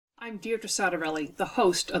I'm Deirdre Sotarelli, the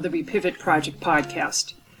host of the Repivot Project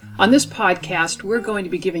podcast. On this podcast, we're going to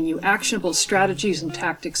be giving you actionable strategies and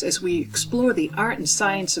tactics as we explore the art and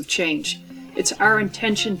science of change. It's our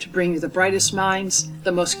intention to bring you the brightest minds,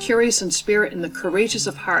 the most curious in spirit, and the courageous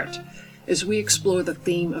of heart as we explore the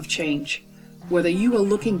theme of change. Whether you are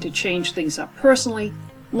looking to change things up personally,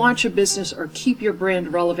 launch a business, or keep your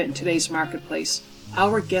brand relevant in today's marketplace,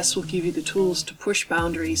 our guests will give you the tools to push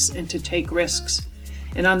boundaries and to take risks.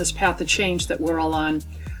 And on this path of change that we're all on,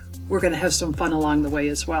 we're going to have some fun along the way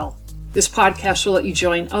as well. This podcast will let you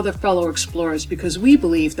join other fellow explorers because we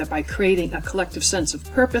believe that by creating a collective sense of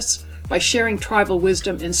purpose, by sharing tribal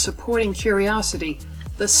wisdom and supporting curiosity,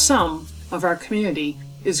 the sum of our community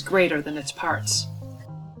is greater than its parts.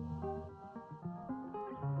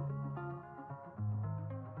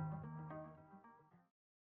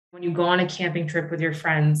 When you go on a camping trip with your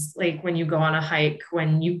friends, like when you go on a hike,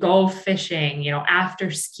 when you go fishing,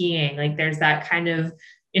 after skiing, like there's that kind of,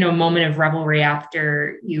 moment of revelry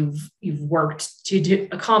after you've worked to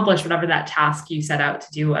accomplish whatever that task you set out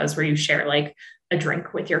to do was, where you share like a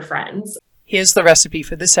drink with your friends. Here's the recipe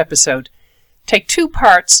for this episode. Take 2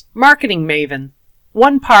 parts marketing maven,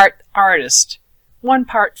 1 part artist, 1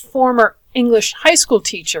 part former English high school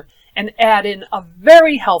teacher, and add in a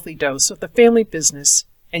very healthy dose of the family business.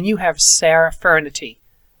 And you have Sarah Fenerty,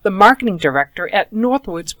 the marketing director at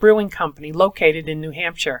Northwoods Brewing Company located in New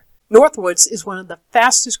Hampshire. Northwoods is one of the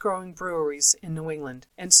fastest growing breweries in New England,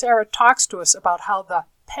 and Sarah talks to us about how the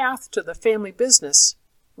path to the family business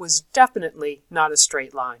was definitely not a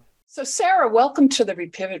straight line. So Sarah, welcome to the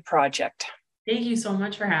Repivot Project. Thank you so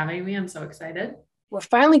much for having me. I'm so excited. We're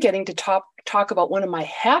finally getting to talk about one of my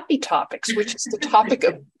happy topics, which is the topic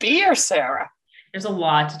of beer, Sarah. There's a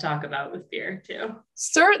lot to talk about with beer, too.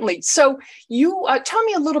 Certainly. So you tell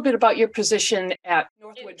me a little bit about your position at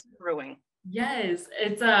Northwoods Brewing. Yes,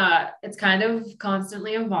 it's kind of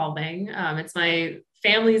constantly evolving. It's my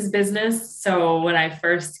family's business. So when I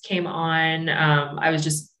first came on, I was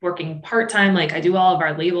just working part-time. Like I do all of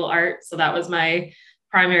our label art. So that was my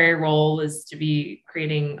primary role, was to be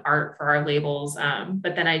creating art for our labels.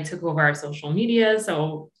 But then I took over our social media.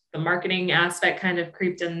 So the marketing aspect kind of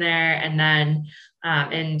creeped in there. And then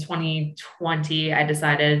in 2020, I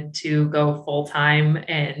decided to go full time.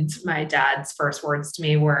 And my dad's first words to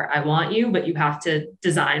me were, "I want you, but you have to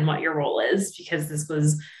design what your role is," because this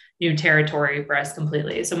was new territory for us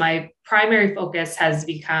completely. So my primary focus has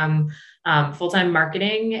become full-time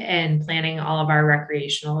marketing and planning all of our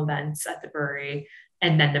recreational events at the brewery,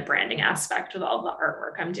 and then the branding aspect with all the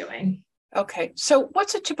artwork I'm doing. Okay. So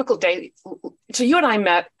what's a typical day? So you and I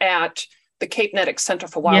met at the Cape Netick Center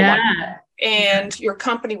for Wildlife. Yeah. And your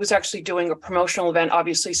company was actually doing a promotional event,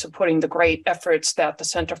 obviously supporting the great efforts that the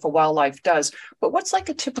Center for Wildlife does. But what's like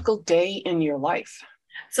a typical day in your life?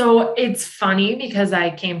 So it's funny because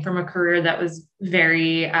I came from a career that was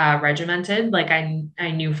very regimented. Like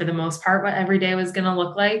I knew for the most part what every day was going to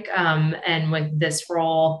look like. And with this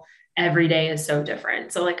role, every day is so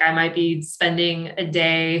different. So like I might be spending a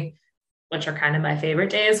day, which are kind of my favorite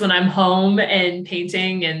days, when I'm home and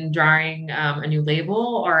painting and drawing a new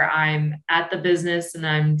label, or I'm at the business and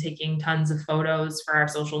I'm taking tons of photos for our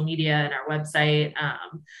social media and our website.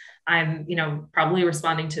 I'm, probably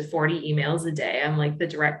responding to 40 emails a day. I'm like the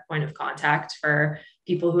direct point of contact for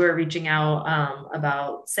people who are reaching out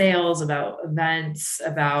about sales, about events,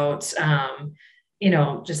 about,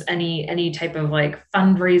 just any type of like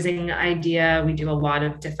fundraising idea. We do a lot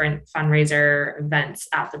of different fundraiser events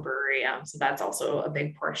at the brewery. So that's also a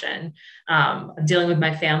big portion. I'm dealing with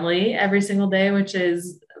my family every single day, which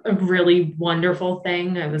is a really wonderful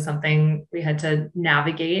thing. It was something we had to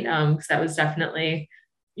navigate because that was definitely,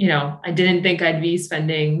 I didn't think I'd be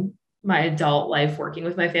spending my adult life working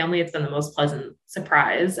with my family. It's been the most pleasant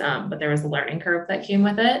surprise, but there was a learning curve that came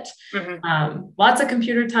with it. Mm-hmm. Lots of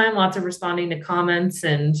computer time, lots of responding to comments,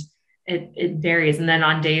 and it varies. And then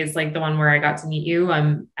on days like the one where I got to meet you,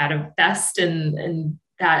 I'm at a fest, and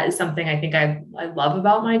that is something I think I love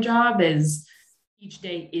about my job, is each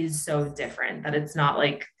day is so different that it's not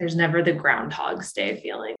like there's never the Groundhog's Day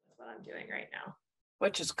feeling. That's what I'm doing right now.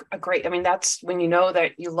 Which is great. I mean, that's when you know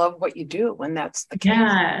that you love what you do, when that's the case.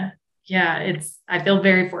 Yeah, I feel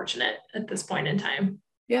very fortunate at this point in time.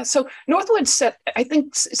 Yeah. So Northwoods I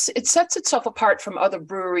think it sets itself apart from other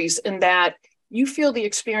breweries in that you feel the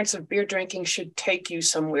experience of beer drinking should take you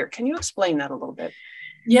somewhere. Can you explain that a little bit?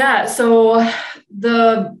 Yeah. So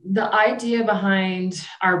the idea behind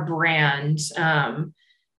our brand,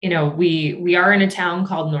 we are in a town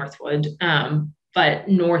called Northwood, but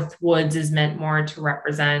Northwoods is meant more to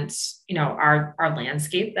represent, our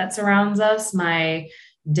landscape that surrounds us. My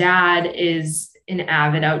dad is an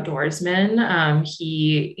avid outdoorsman.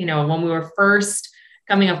 He, when we were first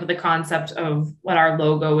coming up with the concept of what our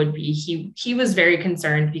logo would be, he was very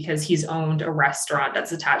concerned because he's owned a restaurant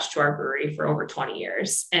that's attached to our brewery for over 20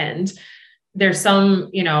 years. And there's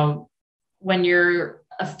some, when you're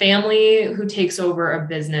a family who takes over a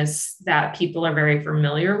business that people are very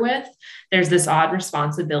familiar with, there's this odd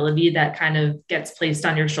responsibility that kind of gets placed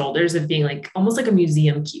on your shoulders of being like almost like a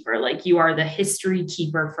museum keeper. Like you are the history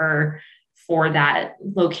keeper for that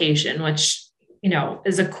location, which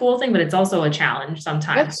is a cool thing, but it's also a challenge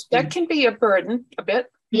sometimes. That can be a burden a bit.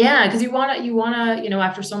 Yeah, because you want to,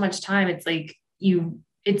 after so much time, it's like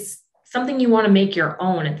it's something you want to make your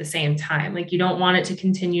own at the same time. Like you don't want it to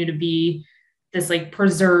continue to be this like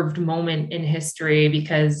preserved moment in history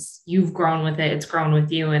because you've grown with it, it's grown with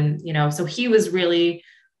you. And, so he was really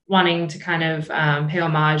wanting to kind of pay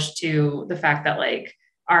homage to the fact that like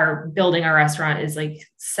our restaurant is like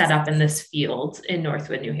set up in this field in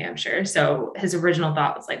Northwood, New Hampshire. So his original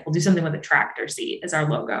thought was like, we'll do something with a tractor seat as our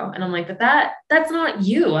logo. And I'm like, but that's not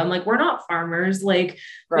you. I'm like, we're not farmers. Like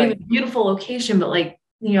we have a beautiful location, but like,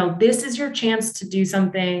 this is your chance to do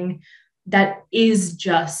something that is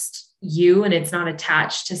just you, and it's not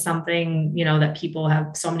attached to something, that people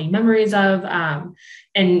have so many memories of.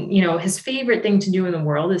 And, his favorite thing to do in the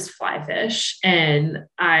world is fly fish. And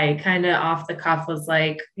I kind of off the cuff was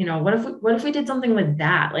like, what if we did something with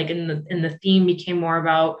that? Like and the theme became more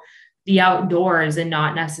about the outdoors and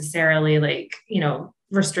not necessarily like,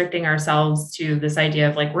 restricting ourselves to this idea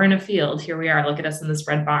of like, we're in a field, here we are, look at us in this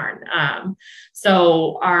red barn.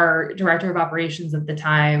 So our director of operations at the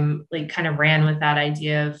time, like kind of ran with that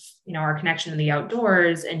idea of, our connection to the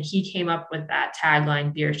outdoors. And he came up with that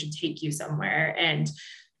tagline, beer should take you somewhere. And,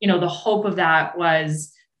 the hope of that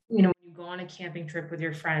was, when you go on a camping trip with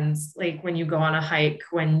your friends, like when you go on a hike,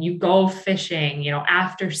 when you go fishing,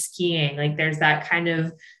 after skiing, like there's that kind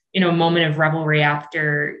of, moment of revelry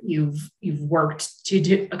after you've worked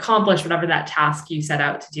to accomplish whatever that task you set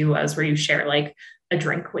out to do was, where you share like a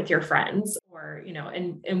drink with your friends or,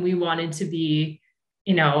 and we wanted to be,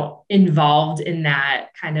 involved in that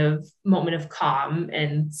kind of moment of calm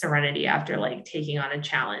and serenity after like taking on a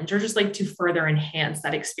challenge, or just like to further enhance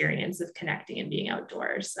that experience of connecting and being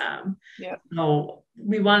outdoors. So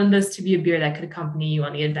we wanted this to be a beer that could accompany you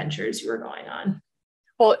on the adventures you were going on.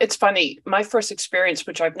 Well, it's funny. My first experience,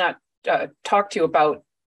 which I've not talked to you about,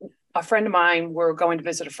 a friend of mine, we're going to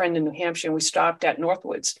visit a friend in New Hampshire, and we stopped at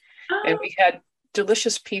Northwoods, and we had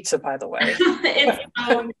delicious pizza, by the way. It's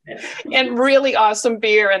so good. And really awesome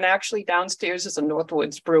beer. And actually downstairs is a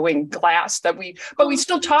Northwoods Brewing glass but we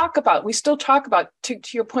still talk about, to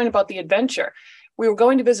your point about the adventure. We were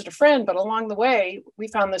going to visit a friend, but along the way, we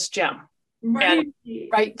found this gem. Right.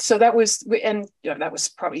 So that was, and that was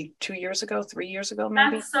probably 3 years ago,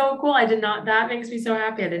 maybe. That's so cool. That makes me so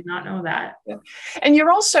happy. I did not know that. Yeah. And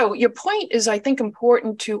your point is, I think,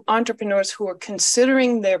 important to entrepreneurs who are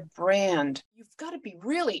considering their brand. You've got to be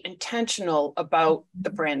really intentional about the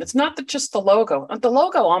brand. It's not just the logo. The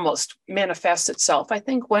logo almost manifests itself, I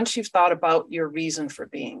think, once you've thought about your reason for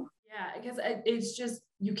being. Yeah, because it's just,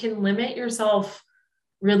 you can limit yourself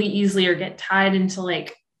really easily or get tied into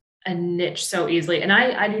like a niche so easily. And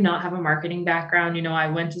I do not have a marketing background. I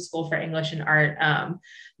went to school for English and art.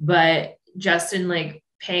 But just in like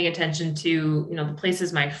paying attention to, the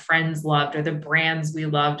places my friends loved or the brands we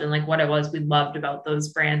loved and like what it was we loved about those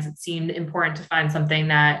brands, it seemed important to find something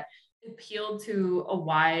that appealed to a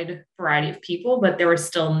wide variety of people, but there were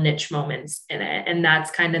still niche moments in it. And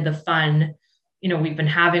that's kind of the fun, we've been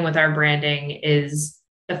having with our branding is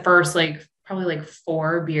the first, probably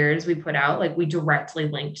 4 beers we put out, like we directly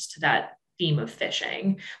linked to that theme of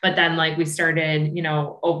fishing. But then like we started,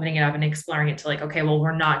 opening it up and exploring it to like, okay, well,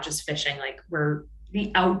 we're not just fishing, like we're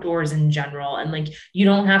the outdoors in general. And like, you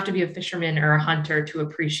don't have to be a fisherman or a hunter to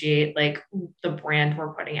appreciate like the brand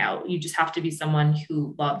we're putting out. You just have to be someone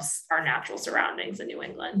who loves our natural surroundings in New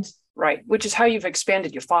England. Right. Which is how you've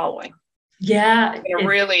expanded your following. Yeah. In a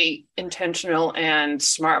really intentional and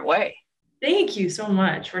smart way. Thank you so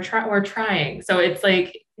much. We're trying. So it's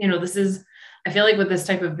like, I feel like with this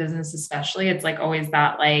type of business, especially, it's like always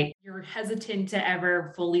that, like you're hesitant to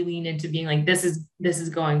ever fully lean into being like, this is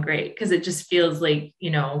going great. Cause it just feels like,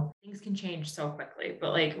 things can change so quickly,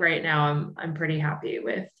 but like right now I'm pretty happy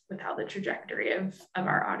with how the trajectory of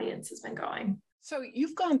our audience has been going. So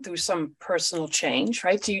you've gone through some personal change,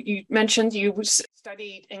 right? So you mentioned you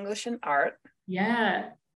studied English and art. Yeah.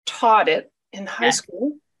 Taught it in high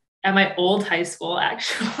school. At my old high school,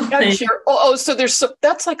 actually. So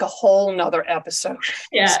that's like a whole nother episode.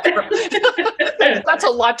 Yeah. That's a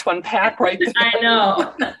lot to unpack right there. I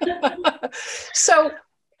know. So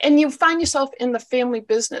And you find yourself in the family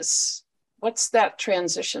business. What's that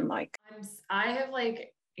transition like? I have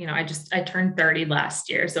like, I turned 30 last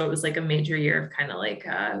year. So it was like a major year of kind of like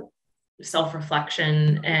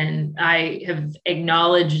self-reflection. And I have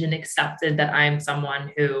acknowledged and accepted that I'm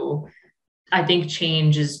someone who I think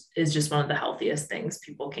change is just one of the healthiest things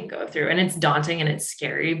people can go through. And it's daunting and it's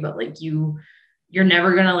scary, but like you're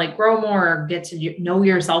never going to like grow more or get to know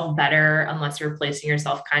yourself better unless you're placing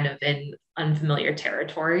yourself kind of in unfamiliar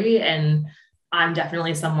territory. And I'm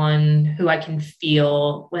definitely someone who I can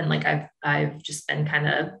feel when like I've just been kind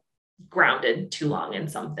of grounded too long in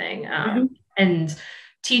something. And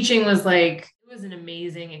teaching was like, it was an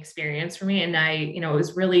amazing experience for me. And it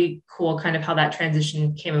was really cool kind of how that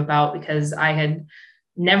transition came about because I had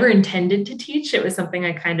never intended to teach. It was something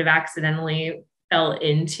I kind of accidentally fell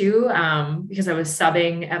into because I was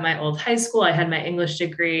subbing at my old high school. I had my English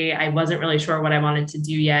degree. I wasn't really sure what I wanted to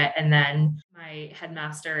do yet. And then my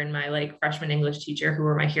headmaster and my like freshman English teacher, who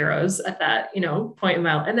were my heroes at that, point in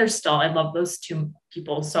my, and they're still, I love those two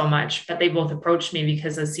people so much, but they both approached me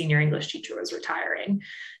because a senior English teacher was retiring.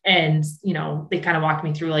 And, they kind of walked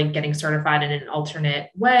me through like getting certified in an alternate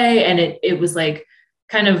way. And it was like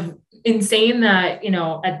kind of insane that,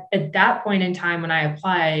 at that point in time when I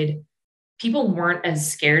applied, people weren't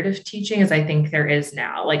as scared of teaching as I think there is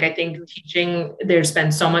now. Like, I think teaching, there's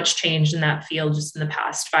been so much change in that field just in the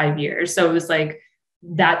past 5 years. So it was like,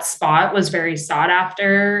 that spot was very sought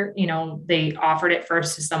after. They offered it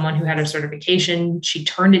first to someone who had a certification. She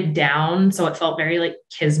turned it down. So it felt very like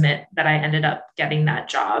kismet that I ended up getting that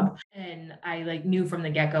job. And I like knew from the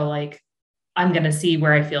get-go, like, I'm going to see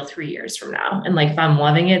where I feel 3 years from now. And like, if I'm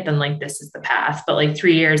loving it, then like, this is the path. But like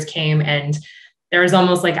 3 years came and there was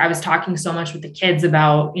almost like I was talking so much with the kids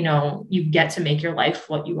about, you get to make your life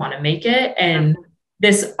what you want to make it. And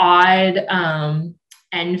this odd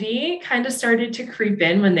envy kind of started to creep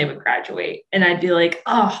in when they would graduate. And I'd be like,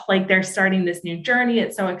 oh, like they're starting this new journey.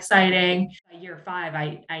 It's so exciting. By year 5,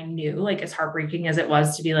 I knew, like, as heartbreaking as it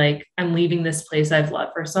was to be like, I'm leaving this place I've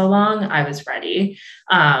loved for so long, I was ready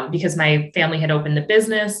because my family had opened the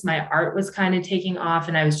business. My art was kind of taking off.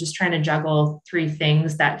 And I was just trying to juggle 3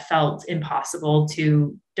 things that felt impossible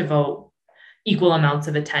to devote equal amounts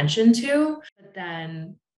of attention to. But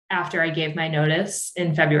then after I gave my notice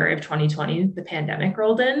in February of 2020, the pandemic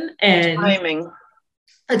rolled in and we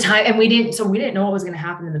didn't know what was going to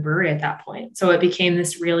happen in the brewery at that point. So it became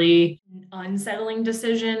this really unsettling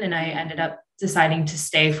decision. And I ended up deciding to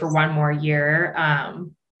stay for 1 more year.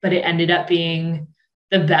 But it ended up being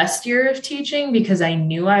the best year of teaching because I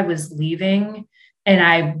knew I was leaving and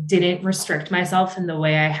I didn't restrict myself in the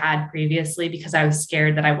way I had previously because I was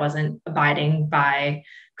scared that I wasn't abiding by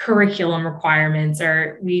curriculum requirements,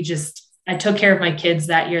 or I took care of my kids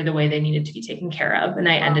that year the way they needed to be taken care of. And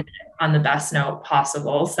I ended it on the best note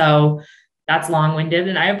possible. So that's long-winded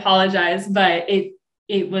and I apologize, but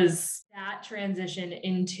it was that transition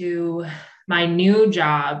into my new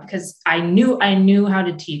job because I knew how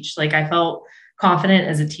to teach. Like, I felt confident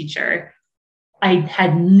as a teacher. I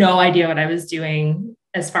had no idea what I was doing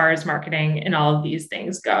as far as marketing and all of these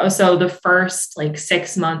things go. So the first like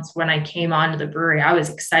 6 months when I came onto the brewery, I was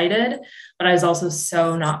excited, but I was also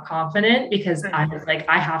so not confident because I was like,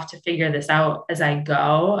 I have to figure this out as I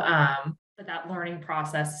go. But that learning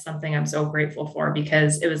process is something I'm so grateful for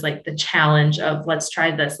because it was like the challenge of let's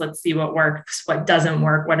try this. Let's see what works, what doesn't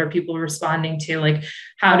work. What are people responding to? Like,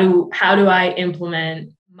 how do I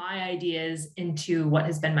implement my ideas into what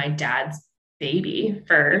has been my dad's baby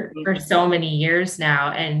for so many years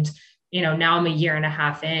now. And, now I'm a year and a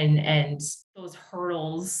half in, and those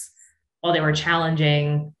hurdles, while they were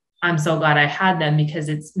challenging, I'm so glad I had them because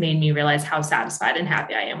it's made me realize how satisfied and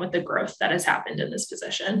happy I am with the growth that has happened in this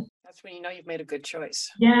position. That's when you know you've made a good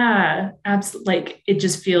choice. Yeah, absolutely. Like, it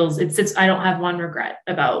just feels, I don't have one regret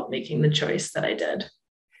about making the choice that I did.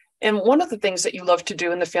 And one of the things that you love to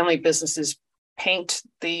do in the family business is paint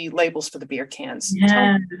the labels for the beer cans. Yeah.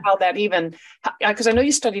 Tell me how that even, because I know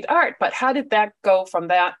you studied art, but how did that go from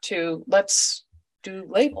that to let's do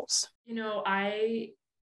labels?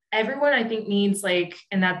 Everyone I think needs like,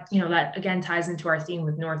 and that, that again ties into our theme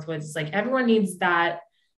with Northwoods. It's like everyone needs that,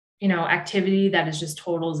 activity that is just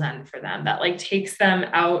total zen for them, that like takes them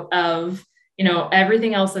out of,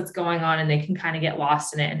 everything else that's going on, and they can kind of get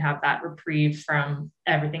lost in it and have that reprieve from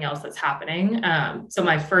everything else that's happening. So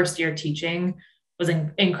my first year teaching was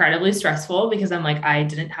incredibly stressful because I'm like, I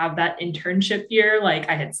didn't have that internship year. Like,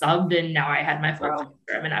 I had subbed and now I had my full-time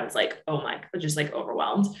program, and I was like, oh my, just like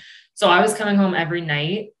overwhelmed. So I was coming home every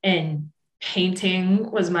night, and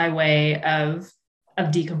painting was my way of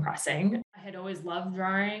decompressing. I had always loved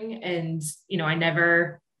drawing, and, I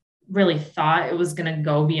never really thought it was going to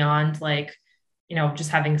go beyond like, just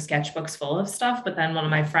having sketchbooks full of stuff. But then one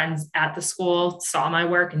of my friends at the school saw my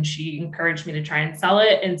work and she encouraged me to try and sell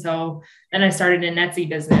it. And so then I started an Etsy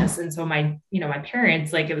business. And so my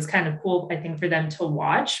parents, like, it was kind of cool, I think, for them to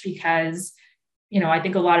watch because, I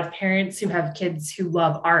think a lot of parents who have kids who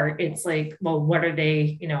love art, it's like, well, what are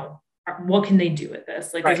they, what can they do with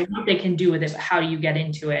this? Like, there's a lot they can do with it, but how do you get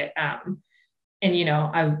into it? I'm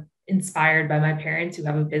inspired by my parents who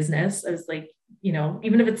have a business. I was like,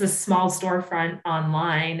 even if it's a small storefront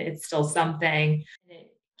online, it's still something.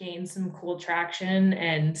 It gained some cool traction.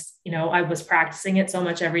 And, I was practicing it so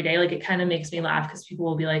much every day. Like, it kind of makes me laugh because people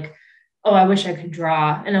will be like, oh, I wish I could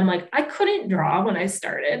draw. And I'm like, I couldn't draw when I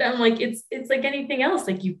started. I'm like, it's like anything else.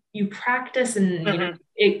 Like you practice and,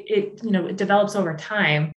 it develops over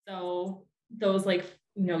time. So those like,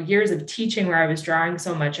 years of teaching where I was drawing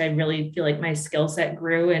so much, I really feel like my skill set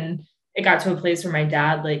grew, and it got to a place where my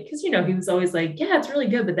dad, like, cause he was always like, yeah, it's really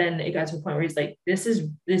good. But then it got to a point where he's like, this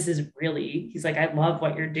is really, he's like, I love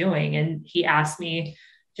what you're doing. And he asked me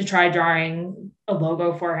to try drawing a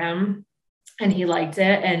logo for him, and he liked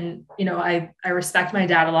it. And, I respect my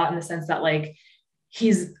dad a lot in the sense that, like,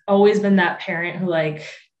 he's always been that parent who, like,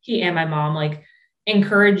 he and my mom, like,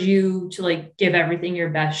 encourage you to, like, give everything your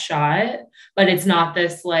best shot, but it's not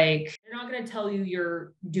this, like, they're not going to tell you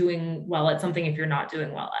you're doing well at something if you're not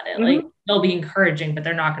doing well at it. Mm-hmm. Like, they'll be encouraging, but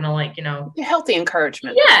they're not going to, like, healthy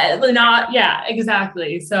encouragement. Yeah,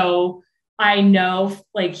 exactly. So I know,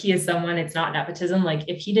 like, he is someone, it's not nepotism. Like,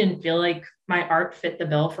 if he didn't feel like my art fit the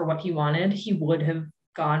bill for what he wanted, he would have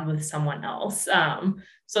gone with someone else.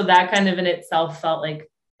 So that kind of in itself felt like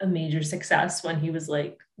a major success when he was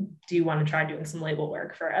like, do you want to try doing some label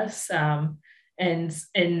work for us? And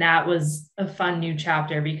that was a fun new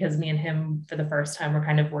chapter because me and him for the first time were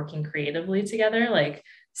kind of working creatively together, like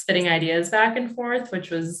spitting ideas back and forth, which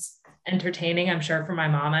was entertaining, I'm sure, for my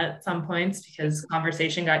mom at some points because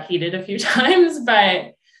conversation got heated a few times,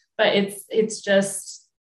 but it's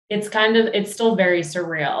still very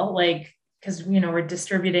surreal, like, because we're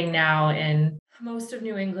distributing now in most of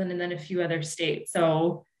New England and then a few other states,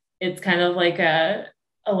 so it's kind of like a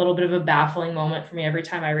little bit of a baffling moment for me every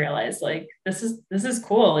time I realize, like, this is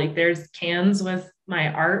cool. Like, there's cans with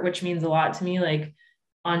my art, which means a lot to me, like,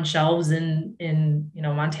 on shelves in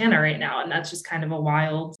Montana right now. And that's just kind of a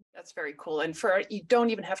wild. That's very cool. And you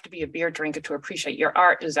don't even have to be a beer drinker to appreciate your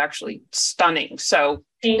art is actually stunning. So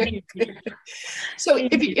thank you. So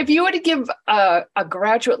if you were to give a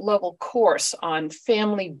graduate level course on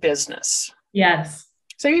family business. Yes.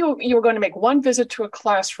 So you were going to make one visit to a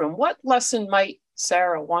classroom. What lesson might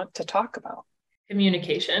Sarah want to talk about?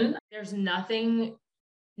 Communication. There's nothing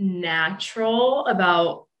natural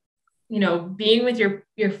about, being with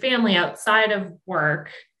your family outside of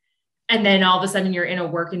work. And then all of a sudden you're in a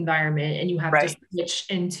work environment and you have to switch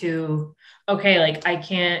into, okay, like, I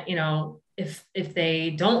can't, if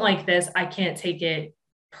they don't like this, I can't take it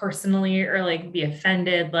personally or like be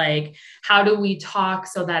offended. Like, how do we talk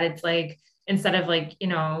so that it's like, instead of like,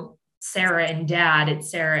 Sarah and dad, it's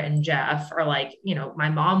Sarah and Jeff, or like, my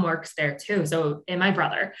mom works there too. So, and my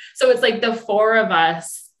brother. So it's like the four of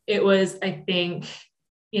us. It was, I think,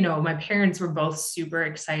 my parents were both super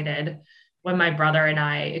excited when my brother and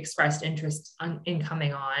I expressed interest in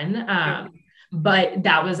coming on. But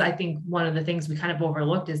that was, I think, one of the things we kind of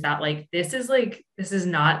overlooked is that, like, this is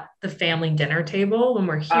not the family dinner table when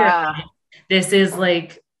we're here. This is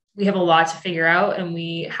like, we have a lot to figure out, and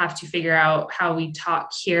we have to figure out how we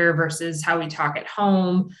talk here versus how we talk at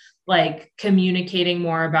home, like communicating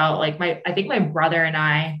more about, like, I think my brother and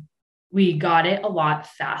I, we got it a lot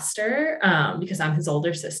faster because I'm his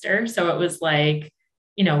older sister. So it was like,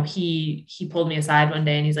 he pulled me aside one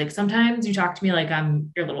day and he's like, sometimes you talk to me like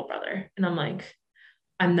I'm your little brother. And I'm like,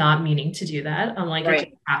 I'm not meaning to do that. I'm like, it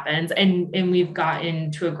just happens. And we've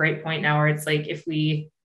gotten to a great point now where it's like, if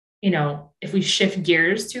we shift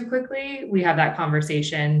gears too quickly, we have that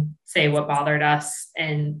conversation, say what bothered us,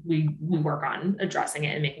 and we work on addressing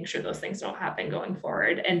it and making sure those things don't happen going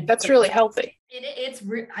forward. And that's really healthy.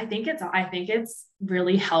 I think it's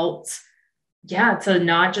really helped. Yeah. To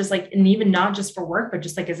not just like, and even not just for work, but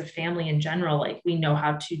just like as a family in general, like, we know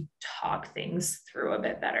how to talk things through a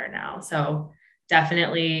bit better now. So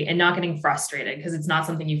definitely, and not getting frustrated because it's not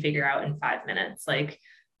something you figure out in 5 minutes. Like,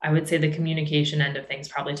 I would say the communication end of things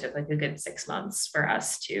probably took like a good 6 months for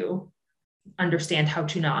us to understand how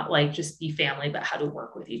to not like just be family, but how to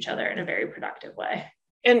work with each other in a very productive way.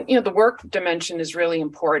 And, the work dimension is really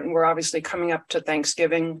important. We're obviously coming up to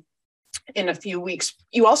Thanksgiving in a few weeks.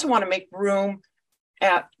 You also want to make room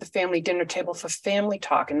at the family dinner table for family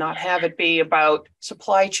talk and not have it be about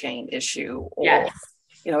supply chain issue or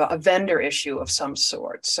a vendor issue of some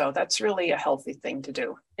sort. So that's really a healthy thing to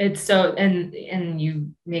do. It's so, and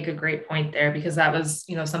you make a great point there, because that was,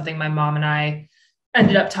 something my mom and I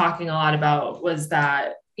ended up talking a lot about, was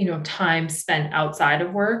that, time spent outside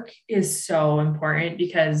of work is so important,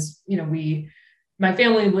 because, my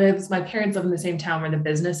parents live in the same town where the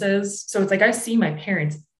business is. So it's like, I see my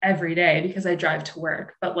parents every day because I drive to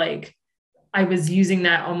work, but like, I was using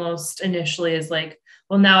that almost initially as like,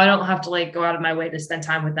 well, now I don't have to like go out of my way to spend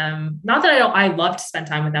time with them. Not that I love to spend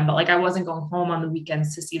time with them, but like I wasn't going home on the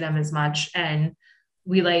weekends to see them as much. And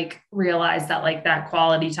we like realized that like that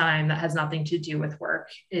quality time that has nothing to do with work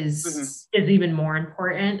is even more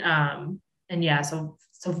important. And yeah, so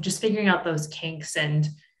just figuring out those kinks, and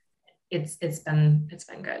it's been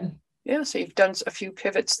good. Yeah, so you've done a few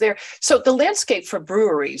pivots there. So the landscape for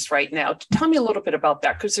breweries right now, tell me a little bit about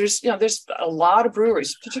that, because there's a lot of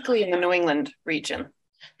breweries, particularly in the New England region.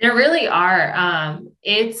 There really are.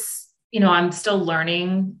 I'm still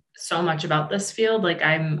learning so much about this field. Like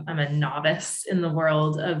I'm a novice in the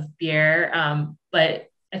world of beer. But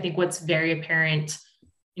I think what's very apparent,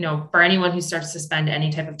 for anyone who starts to spend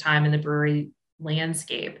any type of time in the brewery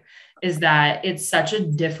landscape, is that it's such a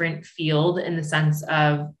different field in the sense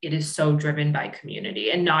of it is so driven by community,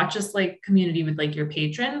 and not just like community with like your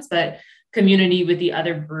patrons, but community with the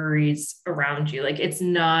other breweries around you. Like it's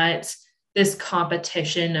not this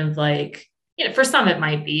competition of like, for some it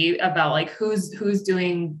might be about like who's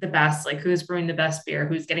doing the best, like who's brewing the best beer,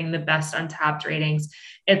 who's getting the best Untapped ratings.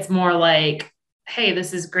 It's more like, hey,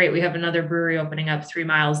 this is great. We have another brewery opening up 3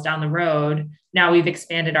 miles down the road. Now we've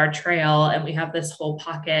expanded our trail and we have this whole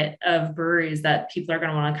pocket of breweries that people are going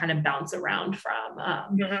to want to kind of bounce around from.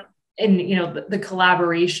 And, the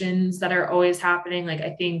collaborations that are always happening. Like,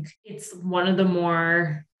 I think it's one of the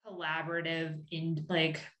more collaborative in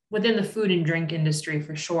like within the food and drink industry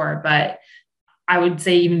for sure. But I would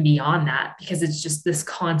say even beyond that, because it's just this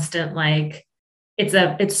constant, like,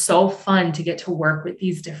 it's so fun to get to work with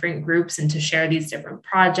these different groups and to share these different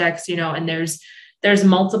projects, and there's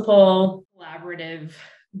multiple collaborative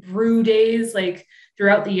brew days like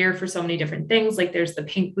throughout the year for so many different things. Like there's the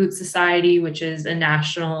Pink Boot Society, which is a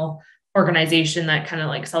national organization that kind of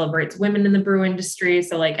like celebrates women in the brew industry.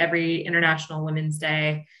 So like every International Women's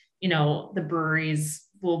Day, the breweries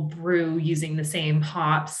will brew using the same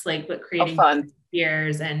hops, like but creating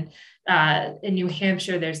beers. And in New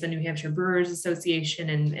Hampshire, there's the New Hampshire Brewers Association,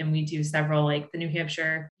 and we do several, like the New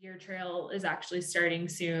Hampshire Beer Trail is actually starting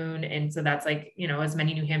soon. And so that's like, as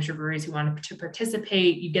many New Hampshire breweries who want to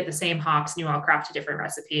participate, you get the same hops and you all craft a different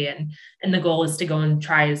recipe. And the goal is to go and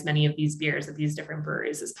try as many of these beers at these different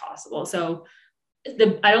breweries as possible. So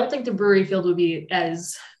I don't think the brewery field would be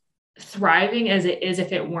as thriving as it is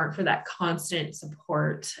if it weren't for that constant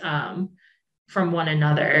support from one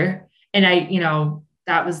another. And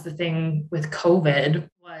that was the thing with COVID,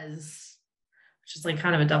 was just like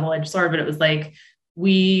kind of a double-edged sword, but it was like,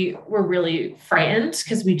 we were really frightened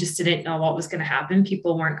because we just didn't know what was going to happen.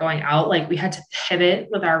 People weren't going out. Like we had to pivot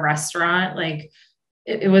with our restaurant. Like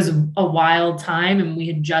it was a wild time, and we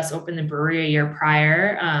had just opened the brewery a year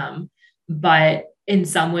prior. But in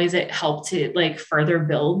some ways it helped to like further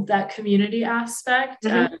build that community aspect.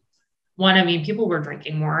 People were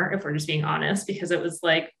drinking more, if we're just being honest, because it was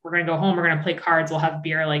like, we're going to go home, we're going to play cards, we'll have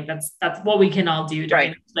beer. Like that's what we can all do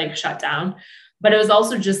during like shut down. But it was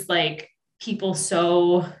also just like people,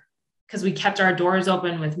 because we kept our doors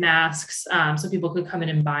open with masks, so people could come in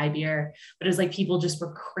and buy beer, but it was like people just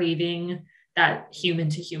were craving that human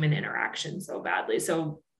to human interaction so badly.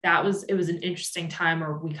 So it was an interesting time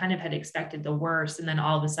where we kind of had expected the worst. And then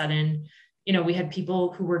all of a sudden, we had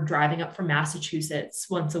people who were driving up from Massachusetts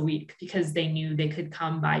once a week because they knew they could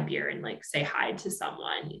come buy beer and like say hi to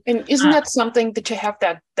someone. And isn't that something that you have,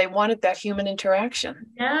 that they wanted that human interaction?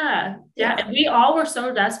 Yeah. And we all were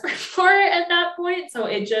so desperate for it at that point. So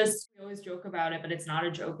we always joke about it, but it's not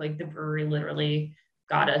a joke. Like the brewery literally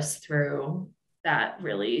got us through that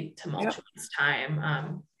really tumultuous time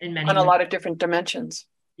on a lot of different dimensions.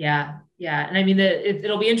 Yeah. And I mean,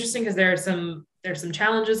 it'll be interesting because there's some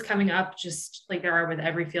challenges coming up, just like there are with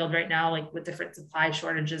every field right now, like with different supply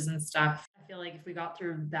shortages and stuff. I feel like if we got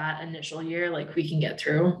through that initial year, like we can get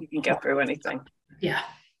through. You can get through anything. Yeah.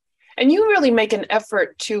 And you really make an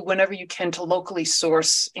effort to, whenever you can, to locally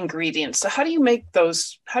source ingredients. So how do you make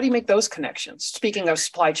those connections? Speaking of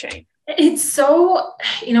supply chain. It's so,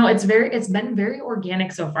 it's been very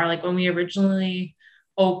organic so far. Like when we originally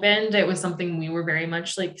opened, it was something we were very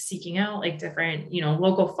much like seeking out, like different,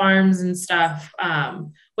 local farms and stuff,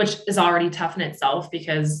 which is already tough in itself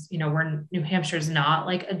because, New Hampshire's not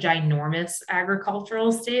like a ginormous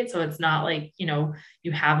agricultural state. So it's not like,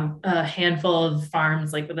 you have a handful of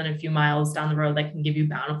farms like within a few miles down the road that can give you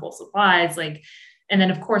bountiful supplies. Like, and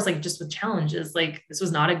then of course, like just with challenges, like this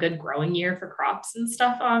was not a good growing year for crops and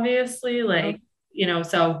stuff, obviously, like,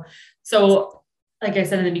 so like I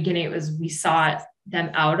said in the beginning, we sought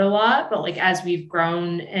them out a lot, but like as we've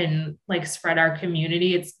grown and like spread our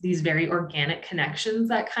community, it's these very organic connections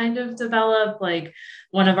that kind of develop. Like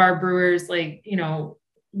one of our brewers, like,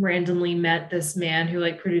 randomly met this man who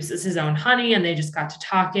like produces his own honey, and they just got to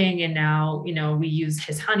talking, and now, we use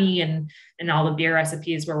his honey and all the beer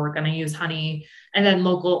recipes where we're going to use honey, and then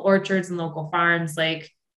local orchards and local farms.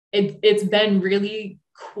 Like it's been really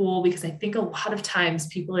cool because I think a lot of times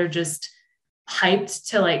people are just hyped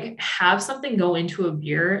to like have something go into a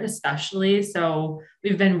beer, especially. So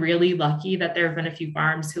we've been really lucky that there have been a few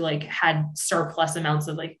farms who like had surplus amounts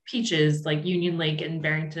of like peaches, like Union Lake and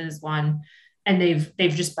Barrington is one. And they've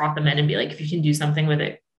just brought them in and be like, if you can do something with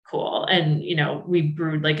it, cool. And, we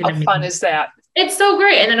brewed like How fun is that? It's so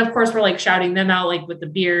great. And then of course we're like shouting them out, like with the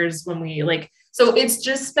beers when we like, so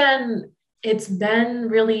it's been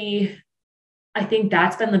really, I think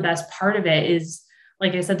that's been the best part of it is,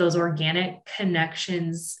 like I said, those organic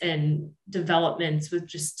connections and developments with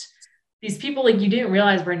just these people, like you didn't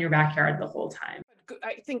realize were in your backyard the whole time.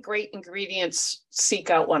 I think great ingredients seek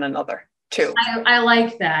out one another too. I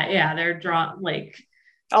like that. Yeah. They're drawn like.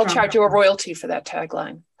 I'll charge you a royalty for that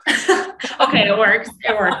tagline. Okay. It works.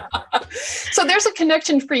 So there's a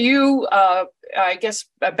connection for you, I guess,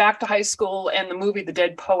 back to high school and the movie, The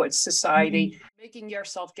Dead Poets Society. Mm-hmm. Making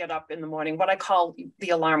yourself get up in the morning, what I call the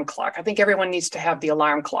alarm clock. I think everyone needs to have the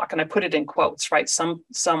alarm clock, and I put it in quotes, right? Some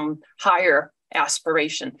higher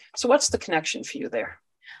aspiration. So what's the connection for you there?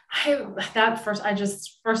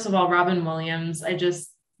 First of all, Robin Williams,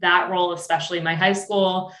 that role, especially my high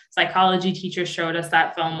school psychology teacher showed us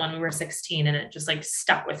that film when we were 16, and it just like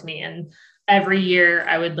stuck with me. And every year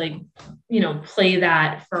I would like, play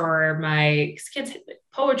that for my kids.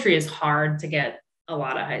 Poetry is hard to get a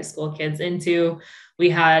lot of high school kids into.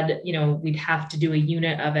 We'd have to do a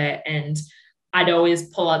unit of it. And I'd always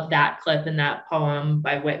pull up that clip in that poem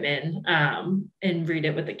by Whitman and read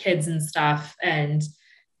it with the kids and stuff. And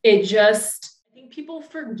I think people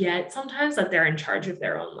forget sometimes that they're in charge of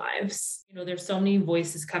their own lives. There's so many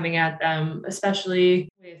voices coming at them, especially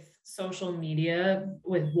with social media,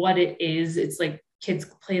 with what it is. It's like kids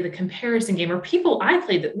play the comparison game, or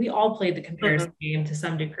we all played the comparison game to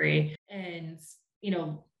some degree. And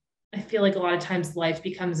I feel like a lot of times life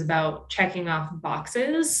becomes about checking off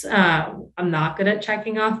boxes. I'm not good at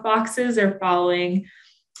checking off boxes or following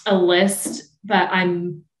a list, but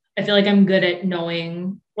I feel like I'm good at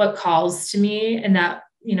knowing what calls to me, and that,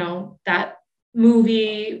 that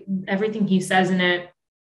movie, everything he says in it,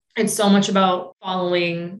 it's so much about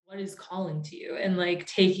following what is calling to you and like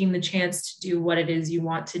taking the chance to do what it is you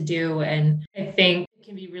want to do. And I think it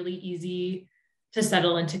can be really easy to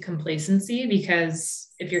settle into complacency, because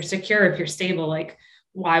if you're secure, if you're stable, like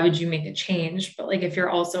why would you make a change? But like if you're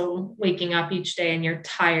also waking up each day and you're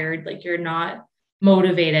tired, like you're not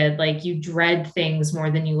motivated, like you dread things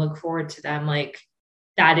more than you look forward to them, like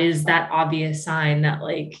that is that obvious sign that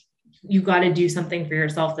like you got to do something for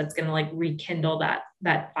yourself that's going to like rekindle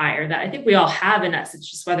that fire that I think we all have in us.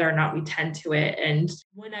 It's just whether or not we tend to it. And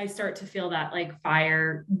when I start to feel that like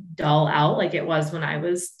fire dull out, like it was when I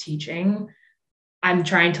was teaching, I'm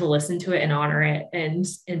trying to listen to it and honor it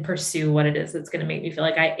and pursue what it is that's going to make me feel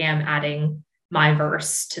like I am adding my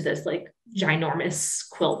verse to this like ginormous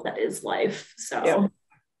quilt that is life. So yeah.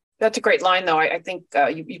 That's a great line though. I think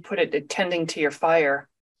you put it tending to your fire.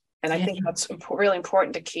 And I think that's really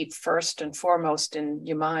important to keep first and foremost in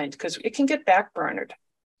your mind, because it can get backburnered.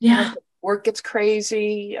 Yeah. Work gets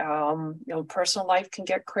crazy. Personal life can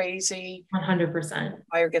get crazy. 100%.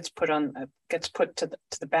 Fire gets put to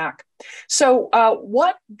the back. So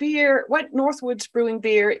what Northwoods Brewing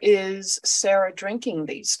beer is Sarah drinking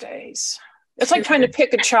these days? It's like trying to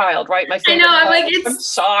pick a child, right? My favorite. I know. I'm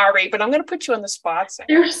sorry, but I'm going to put you on the spot, Sarah.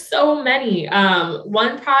 There's so many.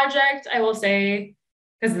 One project I will say,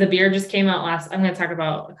 because the beer just came out I'm going to talk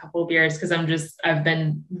about a couple of beers because I've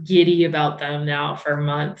been giddy about them now for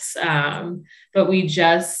months. But we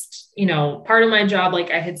just, part of my job,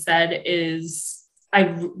 like I had said, is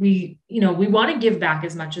we want to give back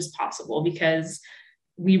as much as possible, because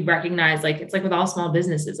we recognize, like, it's like with all small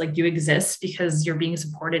businesses, like you exist because you're being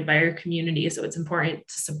supported by your community. So it's important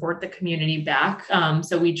to support the community back.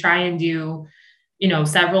 So we try and do,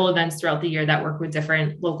 several events throughout the year that work with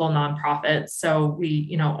different local nonprofits. So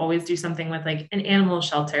we, always do something with like an animal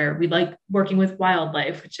shelter. We like working with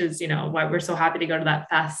wildlife, which is, why we're so happy to go to that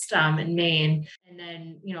fest in Maine. And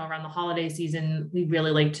then, around the holiday season, we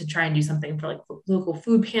really like to try and do something for like local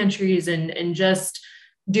food pantries and just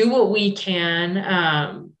do what we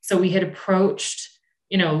can. So we had approached,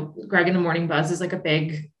 Greg and the Morning Buzz is like a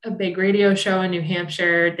big radio show in New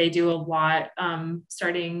Hampshire. They do a lot,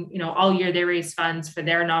 starting, all year they raise funds for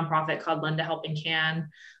their nonprofit called Lend a Helping Hand,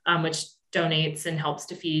 which donates and helps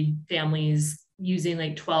to feed families using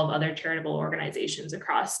like 12 other charitable organizations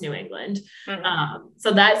across New England. Mm-hmm.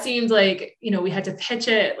 So that seemed like, we had to pitch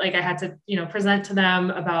it. Like I had to, present to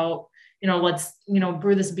them about, let's,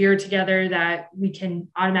 brew this beer together that we can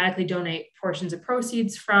automatically donate portions of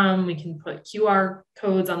proceeds from. We can put QR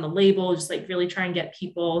codes on the label, just like really try and get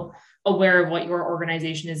people aware of what your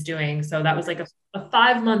organization is doing. So that was like a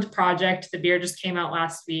 5-month project. The beer just came out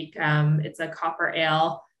last week. It's a copper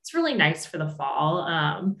ale. It's really nice for the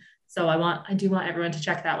fall. So I do want everyone to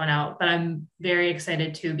check that one out, but I'm very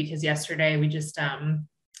excited too, because yesterday we just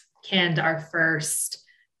canned our first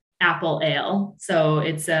apple ale. So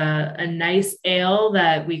it's a nice ale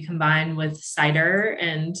that we combine with cider,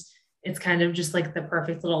 and it's kind of just like the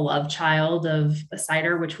perfect little love child of a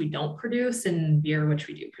cider, which we don't produce, and beer, which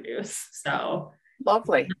we do produce. So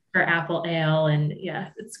lovely for apple ale. And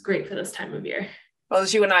yeah, it's great for this time of year. Well,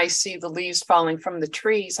 as you and I see the leaves falling from the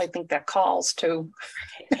trees, I think that calls to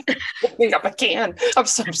opening up a can of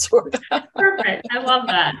some sort. Perfect. I love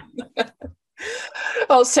that.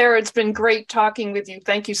 Well, Sarah, it's been great talking with you.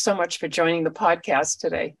 Thank you so much for joining the podcast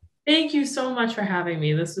today. Thank you so much for having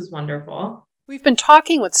me. This was wonderful. We've been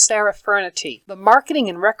talking with Sarah Fenerty, the Marketing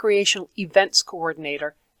and Recreational Events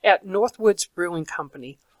Coordinator at Northwoods Brewing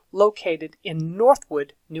Company, located in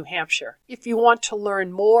Northwood, New Hampshire. If you want to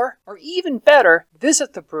learn more, or even better,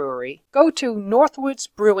 visit the brewery, go to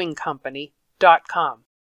northwoodsbrewingcompany.com.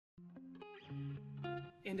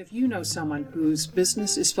 And if you know someone whose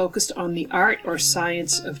business is focused on the art or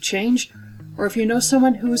science of change, or if you know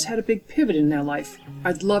someone who's had a big pivot in their life,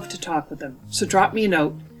 I'd love to talk with them. So drop me a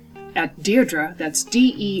note at Deirdre, that's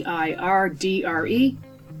DEIRDRE,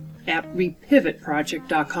 at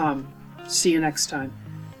repivotproject.com. See you next time.